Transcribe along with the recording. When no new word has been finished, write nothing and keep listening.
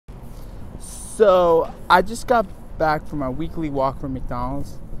So I just got back from my weekly walk from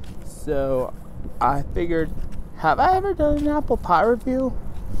McDonald's. So I figured, have I ever done an apple pie review?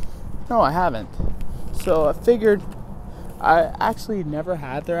 No, I haven't. So I figured, I actually never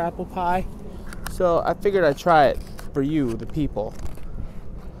had their apple pie. So I figured I'd try it for you, the people.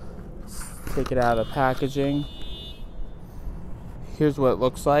 Let's take it out of the packaging. Here's what it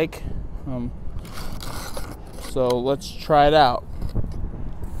looks like. So let's try it out.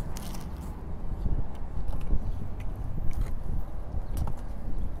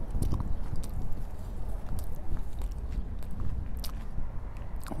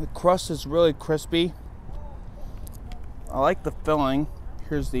 The crust is really crispy. I like the filling.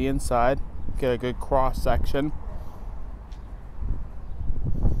 Here's the inside. Get a good cross section.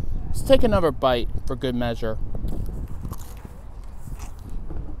 Let's take another bite for good measure.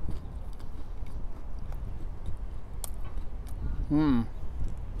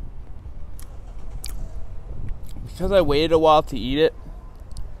 Because I waited a while to eat it,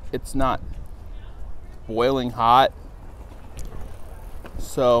 it's not boiling hot.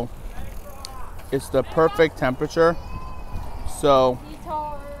 So it's the perfect temperature. So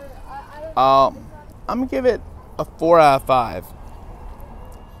I'm gonna give it a 4 out of 5.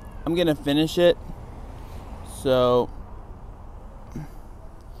 I'm gonna finish it. So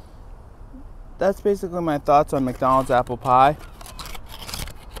that's basically my thoughts on McDonald's apple pie.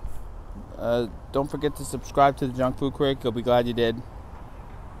 Don't forget to subscribe to the Junk Food Critic. You'll be glad you did.